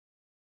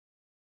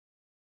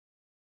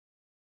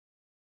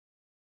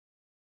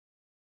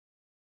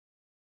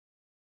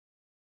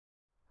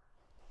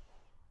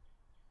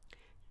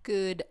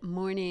Good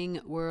morning,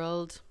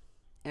 world.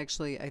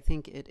 Actually, I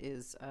think it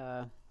is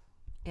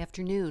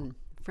afternoon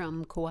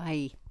from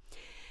Kauai.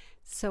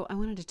 So, I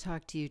wanted to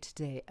talk to you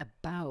today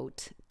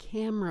about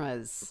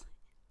cameras.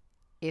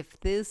 If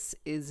this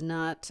is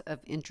not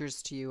of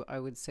interest to you, I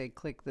would say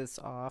click this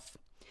off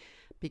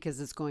because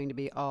it's going to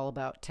be all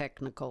about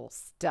technical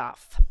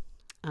stuff.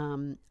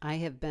 I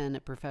have been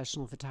a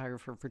professional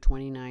photographer for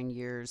 29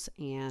 years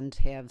and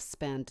have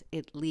spent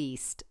at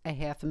least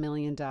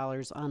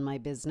 $500,000 on my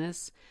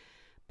business,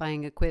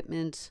 buying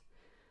equipment,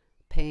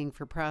 paying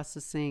for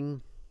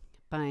processing,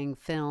 buying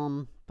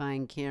film,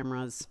 buying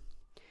cameras,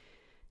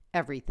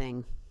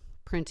 everything,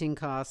 printing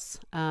costs.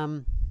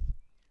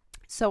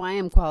 So I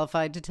am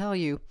qualified to tell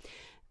you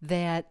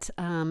that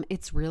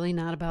it's really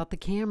not about the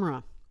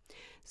camera.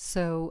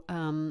 So,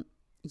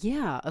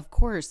 yeah, of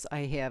course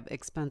I have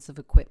expensive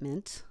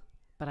equipment,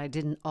 but I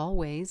didn't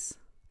always.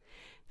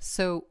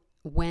 So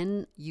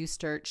when you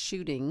start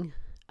shooting,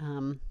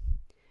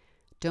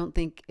 don't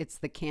think it's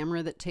the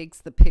camera that takes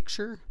the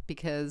picture,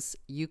 because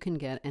you can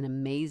get an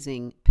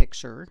amazing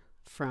picture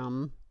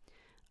from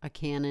a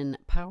Canon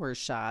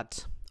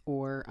PowerShot,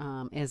 or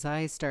as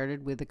I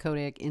started with the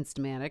Kodak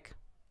Instamatic.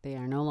 They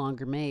are no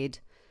longer made.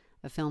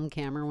 A film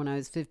camera when I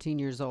was 15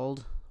 years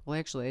old. Well,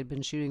 actually, I'd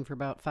been shooting for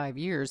about 5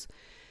 years.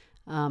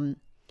 I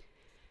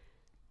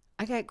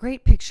got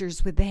great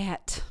pictures with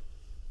that.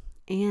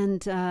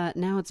 And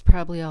now it's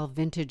probably all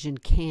vintage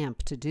and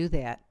camp to do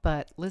that.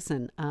 But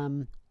listen,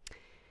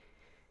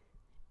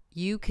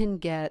 you can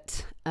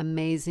get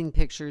amazing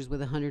pictures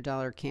with a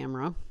 $100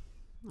 camera.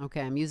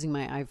 Okay, I'm using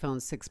my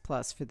iPhone 6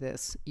 Plus for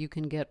this. You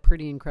can get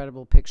pretty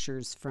incredible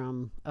pictures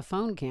from a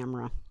phone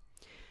camera.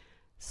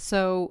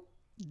 So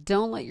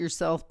don't let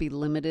yourself be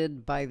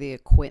limited by the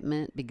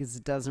equipment, because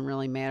it doesn't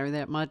really matter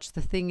that much.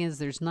 The thing is,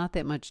 there's not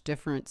that much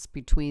difference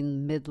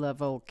between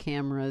mid-level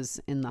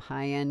cameras and the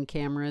high-end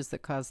cameras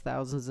that cost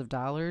thousands of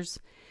dollars.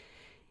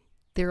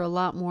 They're a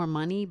lot more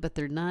money, but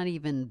they're not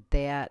even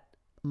that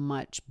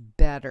much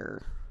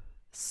better.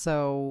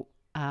 So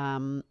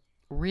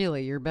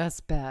really, your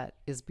best bet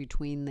is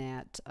between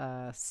that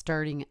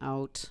starting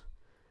out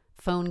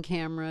phone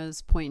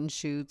cameras, point and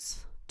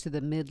shoots, to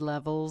the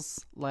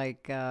mid-levels,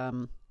 like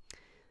the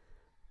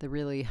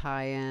really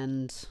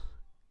high-end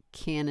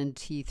Canon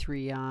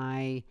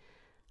T3i,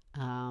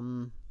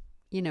 around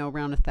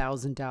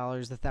 $1,000,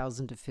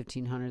 $1,000 to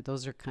 $1,500.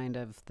 Those are kind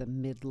of the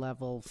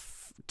mid-level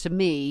to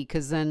me,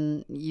 because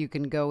then you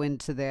can go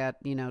into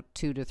that, $2,000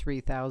 to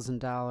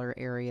 $3,000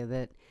 area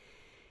that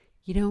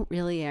you don't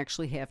really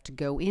actually have to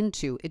go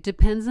into. It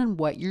depends on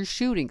what you're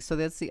shooting. So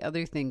that's the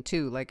other thing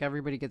too. Like,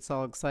 everybody gets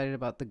all excited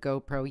about the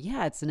GoPro.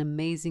 Yeah, it's an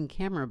amazing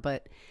camera,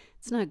 but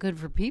it's not good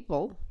for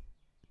people.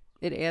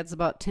 It adds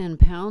about 10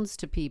 pounds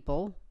to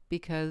people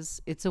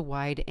because it's a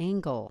wide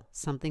angle,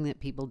 something that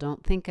people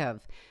don't think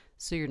of.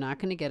 So you're not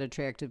going to get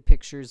attractive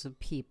pictures of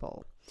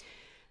people.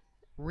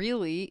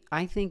 Really,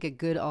 I think a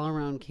good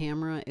all-around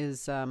camera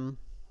is the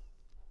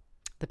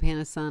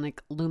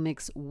Panasonic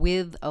Lumix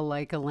with a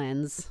Leica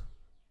lens.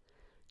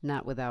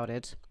 Not without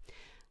it.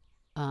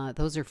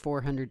 Those are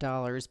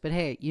 $400, but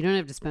hey, you don't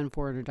have to spend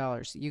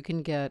 $400. You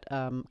can get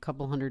a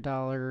couple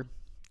 $100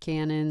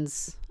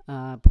 Canons,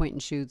 point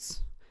and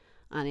shoots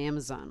on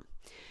Amazon.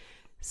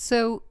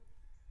 So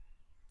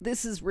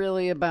this is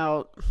really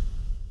about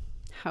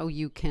how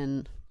you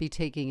can be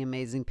taking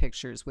amazing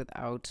pictures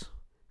without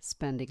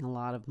spending a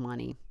lot of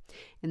money.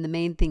 And the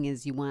main thing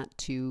is you want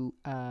to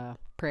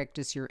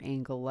practice your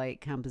angle, light,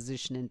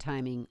 composition, and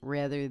timing,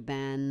 rather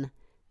than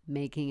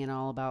making it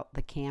all about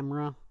the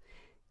camera,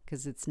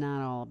 because it's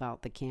not all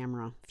about the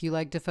camera. If you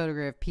like to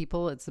photograph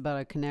people, it's about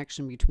a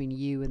connection between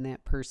you and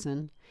that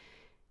person.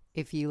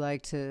 If you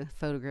like to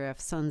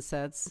photograph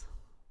sunsets,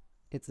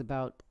 it's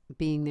about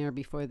being there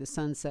before the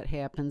sunset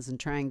happens and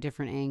trying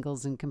different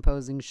angles and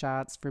composing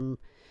shots from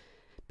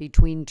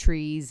between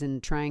trees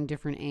and trying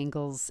different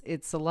angles.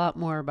 It's a lot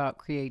more about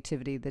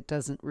creativity that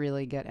doesn't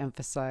really get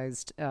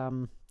emphasized.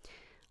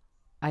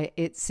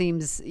 It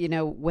seems,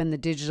 when the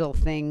digital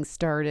thing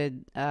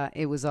started,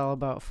 it was all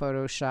about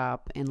Photoshop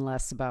and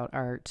less about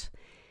art.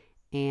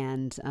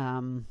 And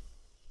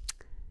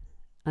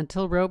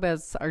until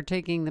robots are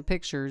taking the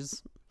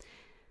pictures,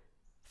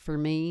 for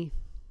me,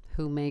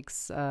 who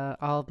makes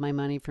all of my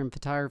money from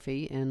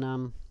photography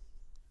and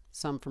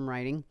some from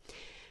writing,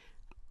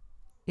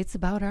 it's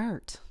about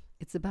art.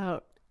 It's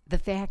about the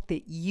fact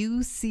that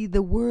you see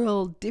the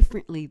world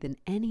differently than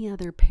any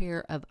other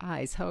pair of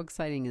eyes. How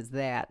exciting is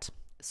that?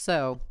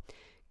 So,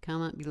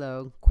 comment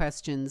below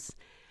questions.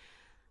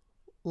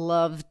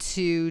 Love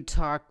to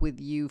talk with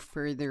you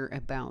further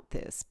about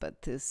this,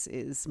 but this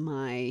is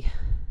my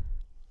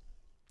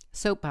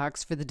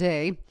soapbox for the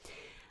day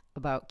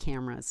about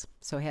cameras.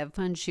 So have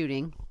fun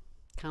shooting.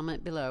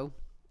 Comment below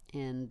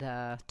and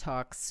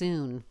talk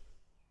soon.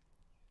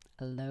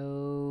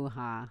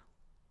 Aloha.